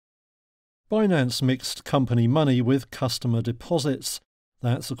Binance mixed company money with customer deposits.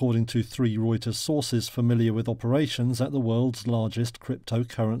 That's according to 3 Reuters sources familiar with operations at the world's largest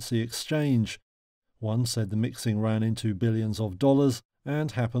cryptocurrency exchange. One said the mixing ran into billions of dollars and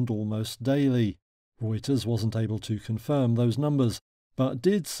happened almost daily. Reuters wasn't able to confirm those numbers, but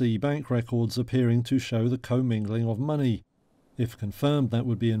did see bank records appearing to show the commingling of money. If confirmed, that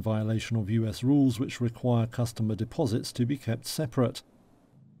would be in violation of US rules which require customer deposits to be kept separate.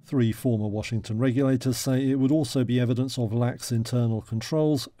 3 former Washington regulators say it would also be evidence of lax internal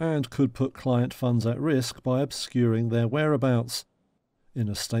controls and could put client funds at risk by obscuring their whereabouts. In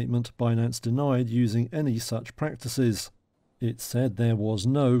a statement, Binance denied using any such practices. It said there was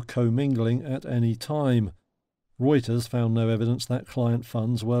no commingling at any time. Reuters found no evidence that client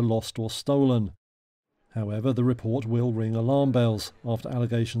funds were lost or stolen. However, the report will ring alarm bells after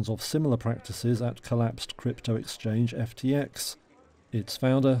allegations of similar practices at collapsed crypto exchange FTX. Its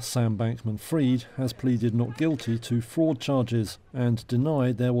founder, Sam Bankman-Fried, has pleaded not guilty to fraud charges and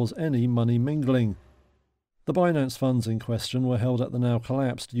denied there was any money mingling. The Binance funds in question were held at the now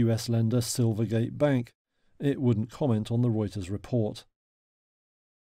collapsed US lender Silvergate Bank. It wouldn't comment on the Reuters report.